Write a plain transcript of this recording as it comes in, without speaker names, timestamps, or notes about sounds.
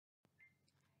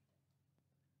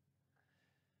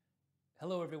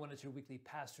Hello, everyone. It's your weekly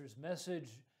pastor's message.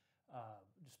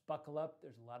 Just buckle up.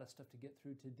 There's a lot of stuff to get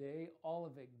through today. All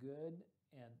of it good.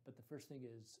 But the first thing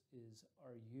is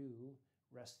are you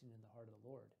resting in the heart of the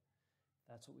Lord?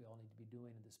 That's what we all need to be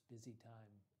doing in this busy time,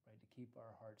 right? To keep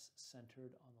our hearts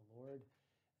centered on the Lord.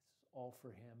 It's all for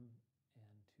Him,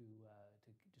 and to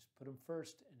just put Him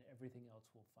first, and everything else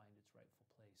will find its rightful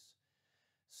place.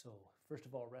 So, first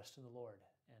of all, rest in the Lord.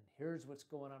 And here's what's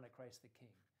going on at Christ the King.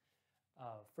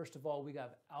 First of all, we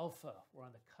got Alpha. We're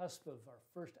on the cusp of our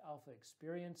first Alpha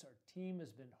experience. Our team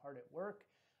has been hard at work.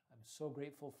 I'm so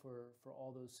grateful for all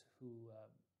those who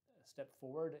stepped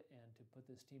forward and to put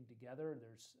this team together.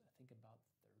 There's, I think, about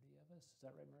 30 of us. Is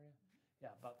that right, Maria?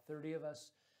 Yeah, about 30 of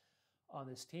us on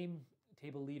this team.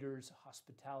 Table leaders,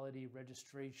 hospitality,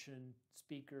 registration,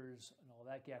 speakers, and all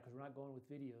that. Yeah, because we're not going with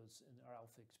videos in our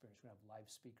Alpha experience. We're going to have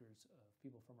live speakers of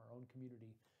people from our own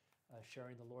community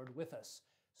sharing the Lord with us.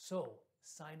 So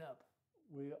sign up.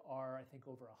 We are, I think,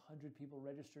 over 100 people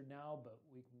registered now, but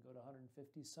we can go to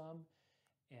 150 some,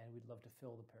 and we'd love to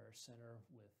fill the parish center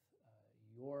with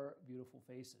your beautiful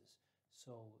faces.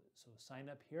 So sign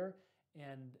up here,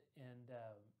 and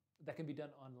that can be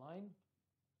done online.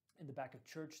 In the back of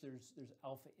church, there's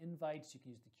Alpha invites. You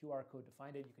can use the QR code to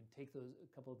find it. You can take a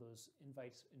couple of those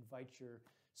invites, invite your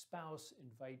spouse,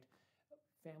 invite a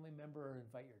family member,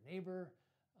 invite your neighbor.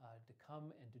 To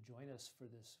come and to join us for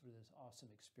this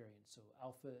awesome experience. So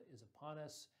Alpha is upon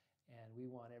us, and we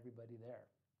want everybody there.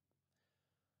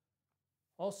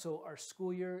 Also, our school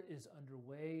year is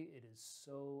underway. It is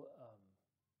so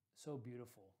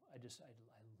beautiful. I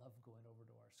love going over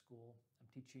to our school. I'm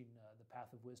teaching the Path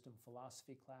of Wisdom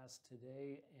philosophy class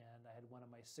today, and I had one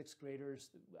of my sixth graders.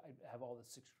 I have all the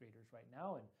sixth graders right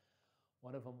now, and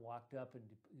one of them walked up and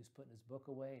he was putting his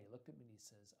book away, and he looked at me and he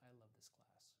says, "I love this class."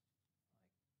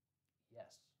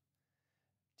 Yes.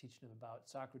 Teaching them about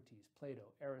Socrates,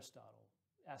 Plato, Aristotle,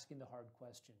 asking the hard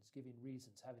questions, giving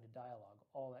reasons, having a dialogue,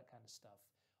 all that kind of stuff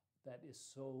that is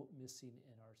so missing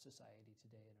in our society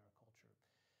today, in our culture.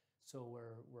 So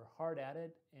we're hard at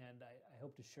it, and I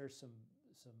hope to share some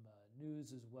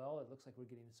news as well. It looks like we're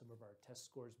getting some of our test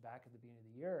scores back at the beginning of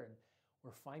the year, and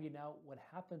we're finding out what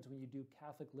happens when you do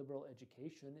Catholic liberal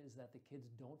education is that the kids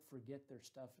don't forget their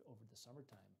stuff over the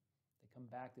summertime. They come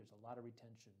back, there's a lot of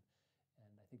retention.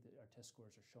 And I think that our test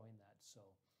scores are showing that. So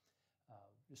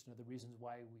just another reasons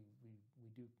why we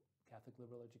do Catholic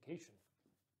liberal education.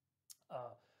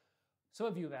 Some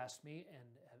of you have asked me,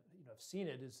 and have seen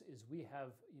it, is we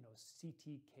have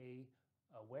CTK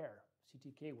wear,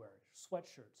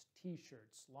 sweatshirts,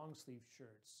 T-shirts, long sleeve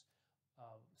shirts,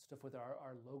 stuff with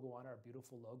our logo on, our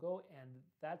beautiful logo, and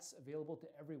that's available to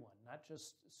everyone, not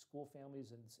just school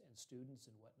families and students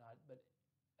and whatnot, but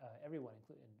everyone,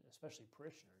 including especially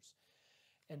parishioners.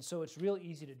 And so it's real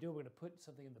easy to do. We're going to put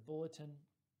something in the bulletin,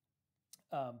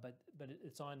 but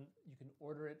it's on. You can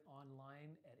order it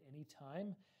online at any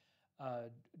time,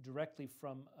 directly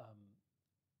from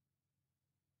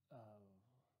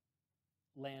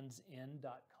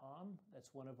landsend.com.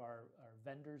 That's one of our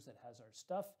vendors that has our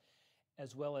stuff,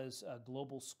 as well as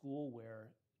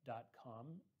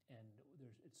globalschoolwear.com. And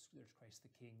there's Christ the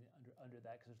King under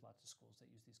that, because there's lots of schools that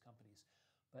use these companies.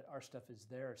 But our stuff is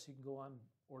there, so you can go on,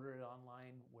 order it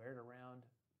online, wear it around,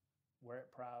 wear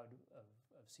it proud of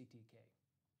CTK.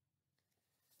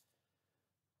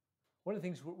 One of the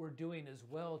things we're doing as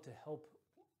well to help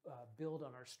build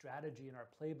on our strategy and our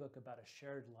playbook about a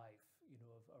shared life,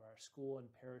 of our school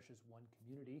and parish as one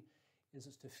community,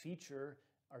 is to feature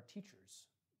our teachers.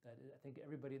 That I think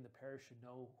everybody in the parish should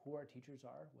know who our teachers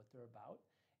are, what they're about.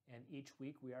 And each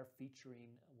week we are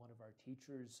featuring one of our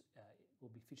teachers. We'll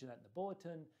be featuring that in the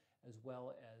bulletin, as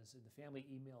well as in the family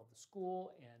email of the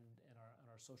school and on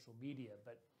our social media.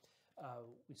 But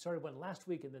we started one last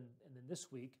week and then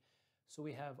this week. So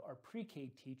we have our pre-K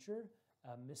teacher,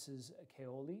 Mrs.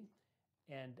 Keoli,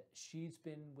 and she's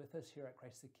been with us here at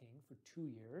Christ the King for 2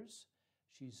 years.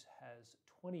 She has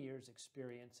 20 years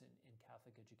experience in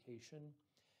Catholic education.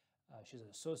 She has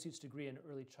an associate's degree in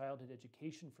early childhood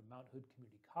education from Mount Hood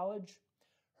Community College.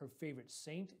 Her favorite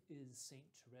saint is Saint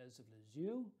Therese of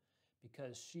Lisieux,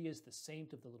 because she is the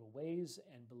saint of the little ways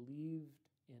and believed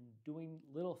in doing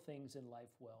little things in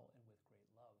life well and with great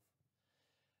love.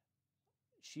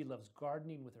 She loves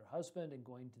gardening with her husband and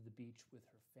going to the beach with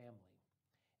her family.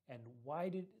 And why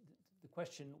did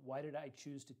I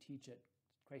choose to teach at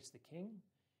Christ the King?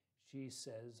 She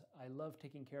says, "I love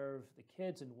taking care of the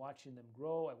kids and watching them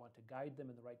grow. I want to guide them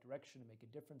in the right direction and make a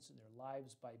difference in their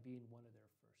lives by being one of their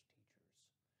first teachers."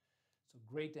 So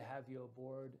great to have you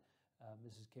aboard,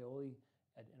 Mrs. Keoli,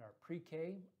 in our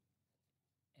pre-K,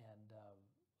 and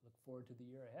look forward to the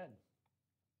year ahead.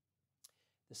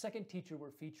 The second teacher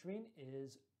we're featuring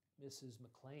is Mrs.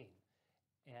 McLean,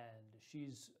 and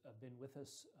she's been with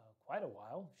us quite a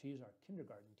while. She's our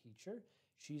kindergarten teacher.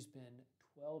 She's been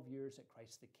 12 years at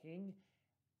Christ the King,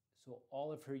 so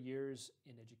all of her years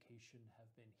in education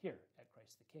have been here at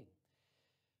Christ the King.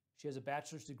 She has a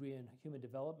bachelor's degree in human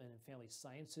development and family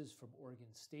sciences from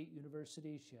Oregon State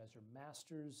University. She has her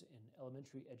master's in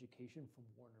elementary education from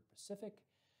Warner Pacific.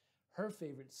 Her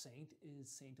favorite saint is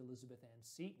Saint Elizabeth Ann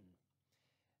Seton,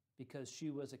 because she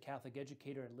was a Catholic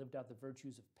educator and lived out the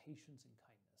virtues of patience and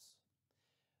kindness.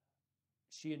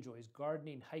 She enjoys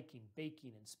gardening, hiking,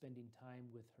 baking, and spending time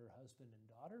with her husband and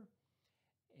daughter.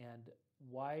 And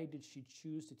why did she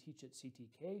choose to teach at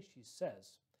CTK? She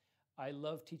says, "I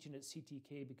love teaching at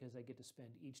CTK because I get to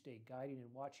spend each day guiding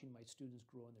and watching my students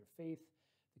grow in their faith.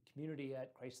 The community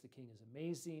at Christ the King is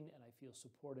amazing, and I feel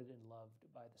supported and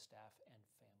loved by the staff and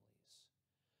families."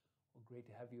 Well, great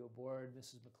to have you aboard,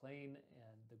 Mrs. McLean,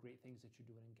 and the great things that you're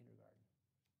doing in kindergarten.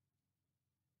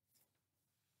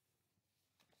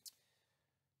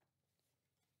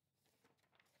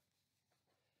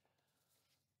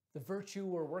 The virtue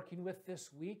we're working with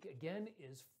this week, again,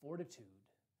 is fortitude.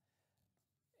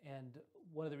 And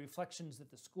one of the reflections that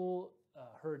the school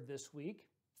heard this week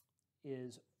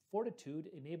is fortitude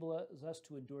enables us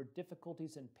to endure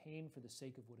difficulties and pain for the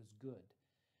sake of what is good.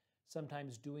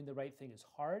 Sometimes doing the right thing is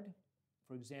hard.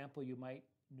 For example, you might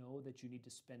know that you need to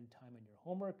spend time on your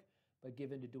homework, but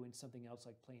give in to doing something else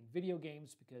like playing video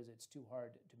games because it's too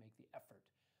hard to make the effort.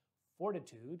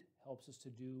 Fortitude helps us to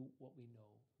do what we know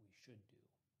we should do.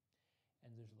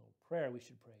 And there's a little prayer we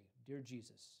should pray. Dear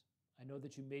Jesus, I know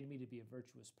that you made me to be a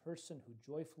virtuous person who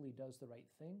joyfully does the right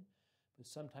thing, but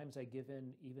sometimes I give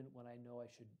in even when I know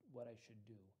what I should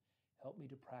do. Help me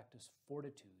to practice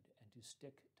fortitude and to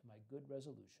stick to my good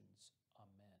resolutions.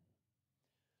 Amen.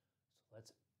 So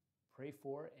let's pray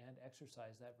for and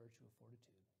exercise that virtue of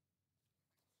fortitude.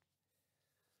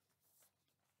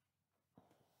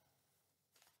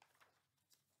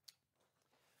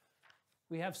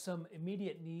 We have some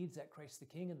immediate needs at Christ the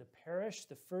King in the parish.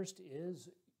 The first is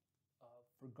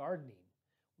for gardening.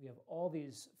 We have all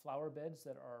these flower beds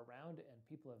that are around, and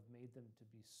people have made them to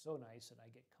be so nice, and I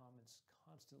get comments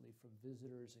constantly from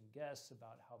visitors and guests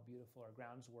about how beautiful our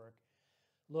groundswork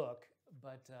look,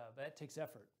 but that takes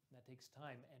effort, that takes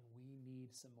time, and we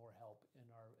need some more help in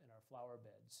our flower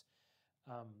beds.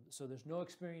 So there's no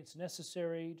experience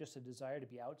necessary, just a desire to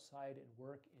be outside and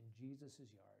work in Jesus'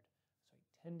 yard.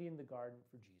 Tending the garden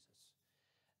for Jesus.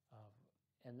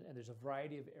 And there's a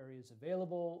variety of areas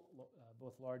available,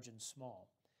 both large and small.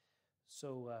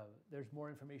 So there's more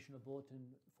information in the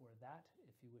bulletin for that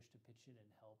if you wish to pitch in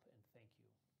and help, and thank you.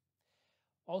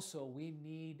 Also, we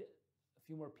need a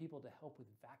few more people to help with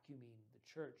vacuuming the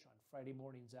church on Friday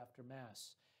mornings after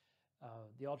Mass.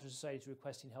 The Altar Society is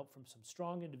requesting help from some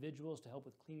strong individuals to help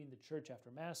with cleaning the church after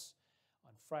Mass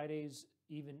on Fridays,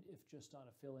 even if just on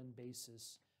a fill-in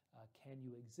basis. Can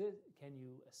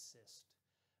you assist?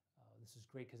 This is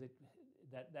great because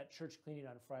that church cleaning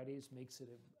on Fridays makes it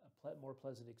a more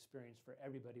pleasant experience for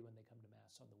everybody when they come to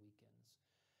Mass on the weekends.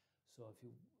 So if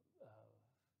you,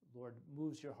 Lord,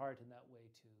 moves your heart in that way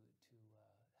to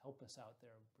help us out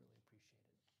there, really appreciate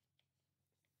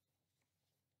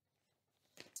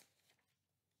it.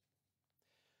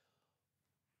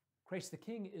 Christ the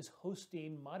King is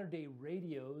hosting Modern Day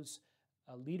Radio's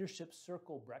Leadership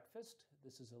Circle Breakfast.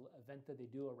 This is an event that they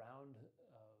do around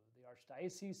the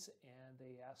Archdiocese, and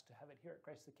they asked to have it here at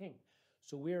Christ the King.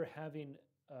 So we're having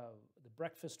the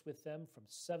breakfast with them from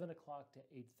 7 o'clock to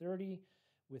 8:30,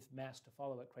 with Mass to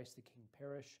follow at Christ the King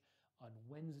Parish on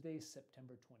Wednesday,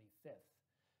 September 25th.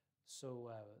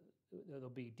 So there'll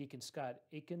be Deacon Scott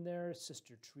Aiken there,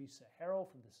 Sister Teresa Harrell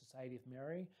from the Society of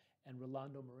Mary, and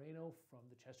Rolando Moreno from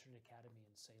the Chesterton Academy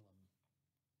in Salem.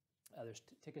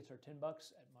 Tickets are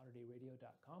 $10 at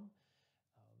moderndayradio.com.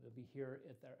 We'll be here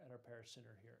at our parish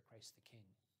center here at Christ the King.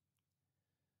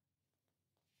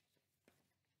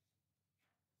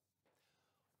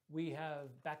 We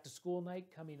have back to school night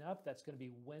coming up. That's going to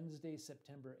be Wednesday,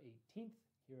 September 18th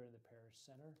here in the parish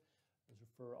center. Those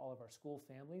are for all of our school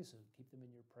families, so keep them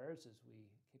in your prayers as we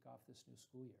kick off this new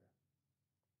school year.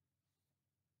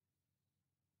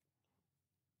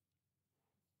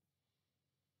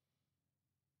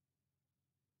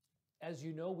 As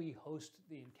you know, we host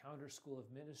the Encounter School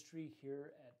of Ministry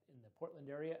here in the Portland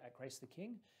area at Christ the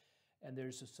King, and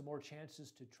there's some more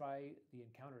chances to try the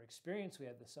Encounter experience. We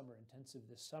had the summer intensive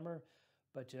this summer,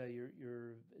 but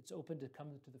it's open to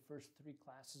come to the first 3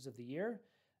 classes of the year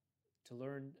to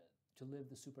learn to live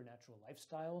the supernatural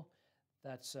lifestyle.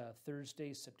 That's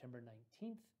Thursday, September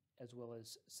 19th, as well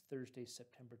as Thursday,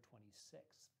 September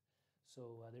 26th.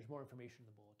 So there's more information in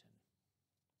the bulletin.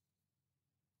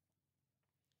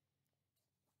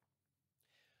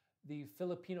 The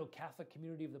Filipino Catholic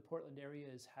community of the Portland area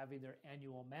is having their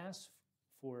annual Mass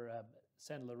for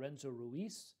San Lorenzo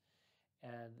Ruiz.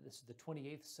 And this is the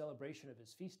 28th celebration of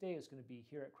his feast day. It's going to be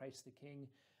here at Christ the King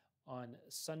on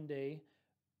Sunday,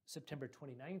 September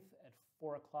 29th at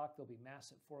 4 o'clock. There'll be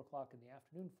Mass at 4 o'clock in the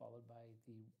afternoon, followed by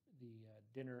the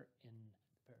dinner in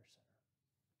the parish center.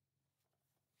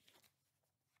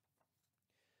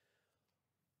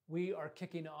 We are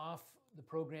kicking off the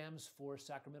programs for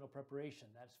sacramental preparation.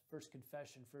 That's First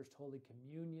Confession, First Holy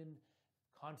Communion,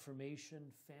 Confirmation,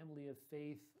 Family of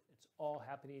Faith. It's all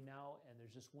happening now, and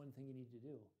there's just one thing you need to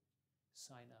do.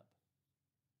 Sign up.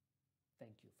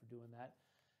 Thank you for doing that.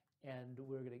 And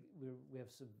we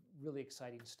have some really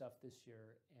exciting stuff this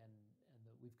year, and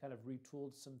we've kind of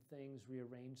retooled some things,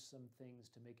 rearranged some things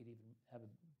to make it have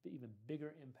an even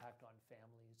bigger impact on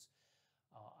families.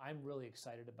 I'm really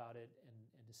excited about it, and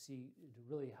to see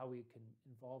really how we can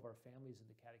involve our families in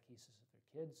the catechesis of their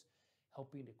kids,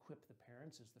 helping equip the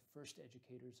parents as the first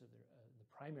educators of the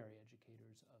primary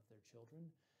educators of their children,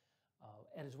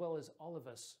 and as well as all of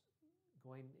us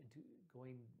going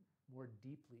more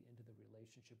deeply into the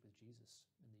relationship with Jesus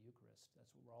in the Eucharist.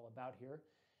 That's what we're all about here.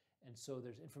 And so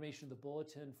there's information in the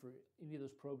bulletin for any of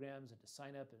those programs and to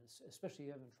sign up, and especially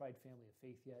if you haven't tried Family of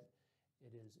Faith yet.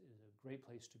 It is a great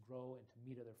place to grow and to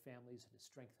meet other families and to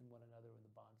strengthen one another in the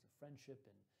bonds of friendship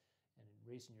and in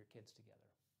raising your kids together.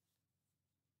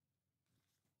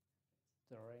 Is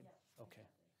that all right? Yeah. Okay.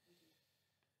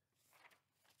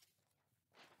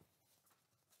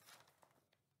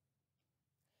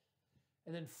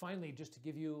 And then finally, just to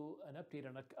give you an update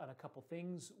on a couple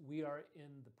things, we are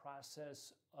in the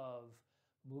process of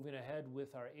moving ahead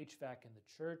with our HVAC in the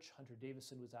church. Hunter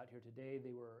Davison was out here today. They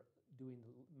were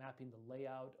mapping the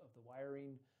layout of the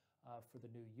wiring for the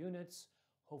new units.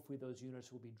 Hopefully those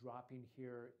units will be dropping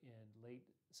here in late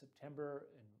September,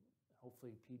 and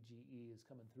hopefully PGE is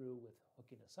coming through with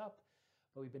hooking us up.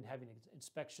 But we've been having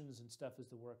inspections and stuff as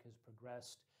the work has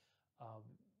progressed.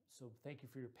 So thank you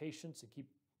for your patience, and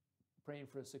keep praying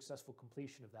for a successful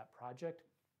completion of that project.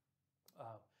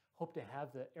 Hope to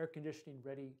have the air conditioning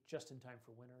ready just in time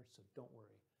for winter, so don't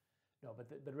worry. No,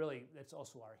 but really, that's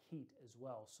also our heat as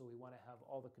well. So we want to have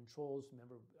all the controls.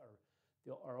 Remember,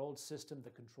 our old system,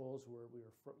 the controls we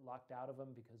were locked out of them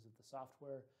because of the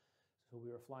software. So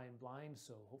we were flying blind.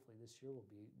 So hopefully this year will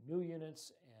be new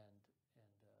units and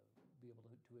be able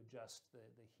to adjust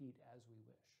the heat as we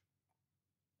wish.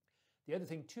 The other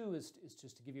thing too is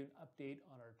just to give you an update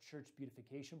on our church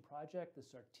beautification project. This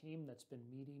is our team that's been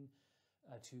meeting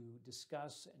to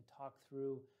discuss and talk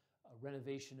through a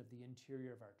renovation of the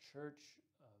interior of our church,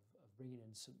 of bringing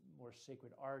in some more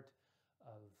sacred art,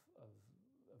 of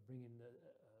bringing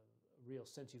a real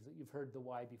sense. You've heard the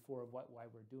why before of why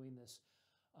we're doing this.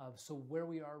 So where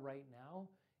we are right now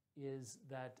is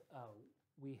that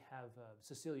we have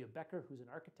Cecilia Becker, who's an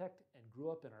architect and grew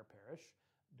up in our parish,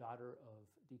 daughter of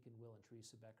Deacon Will and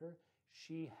Teresa Becker.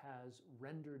 She has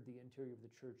rendered the interior of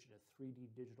the church in a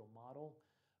 3D digital model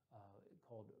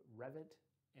called Revit,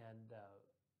 and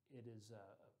it is a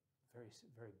very,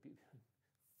 very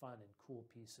fun and cool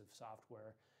piece of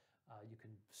software. You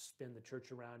can spin the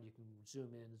church around, you can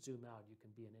zoom in, zoom out, you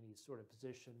can be in any sort of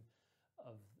position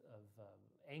of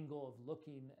angle of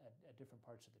looking at different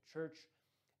parts of the church.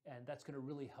 And that's going to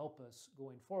really help us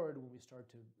going forward when we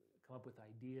start to come up with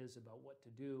ideas about what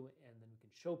to do, and then we can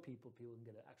show people can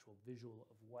get an actual visual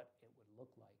of what it would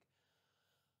look like.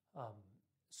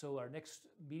 So our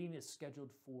next meeting is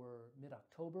scheduled for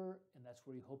mid-October, and that's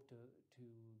where we hope to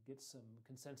get some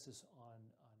consensus on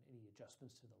any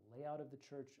adjustments to the layout of the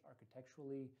church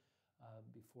architecturally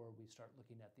before we start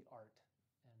looking at the art.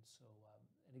 And so,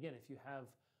 and again, if you have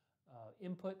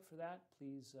input for that,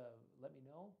 please let me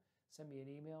know. Send me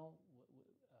an email,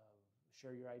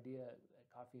 share your idea at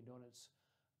Coffee and Donuts.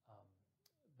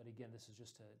 But again, this is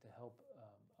just to help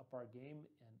up our game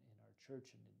in our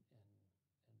church and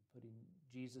putting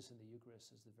Jesus in the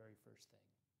Eucharist as the very first thing.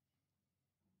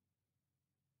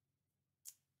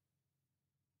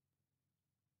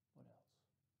 What else?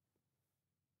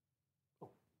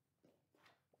 Oh.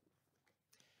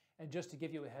 And just to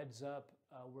give you a heads up,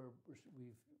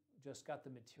 we've just got the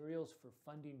materials for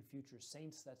Funding Future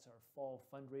Saints. That's our fall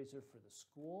fundraiser for the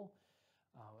school.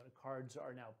 The cards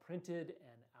are now printed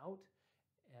and out,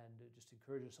 and just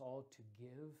encourage us all to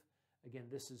give. Again,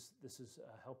 this is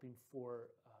helping for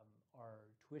our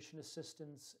tuition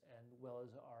assistance and well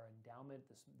as our endowment.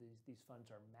 These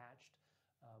funds are matched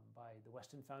by the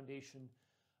Weston Foundation.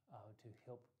 to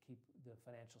help keep the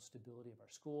financial stability of our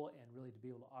school and really to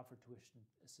be able to offer tuition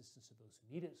assistance to those who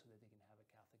need it so that they can have a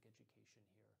Catholic education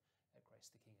here at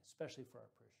Christ the King, especially for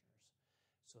our parishioners.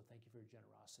 So thank you for your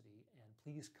generosity, and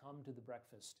please come to the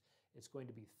breakfast. It's going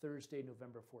to be Thursday,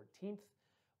 November 14th.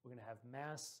 We're going to have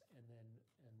Mass and then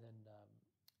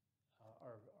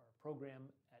our program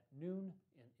at noon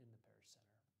in the Parish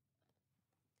Center.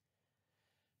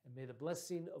 And may the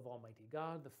blessing of Almighty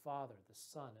God, the Father, the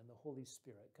Son, and the Holy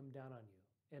Spirit come down on you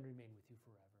and remain with you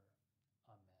forever.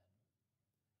 Amen.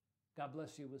 God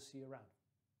bless you. We'll see you around.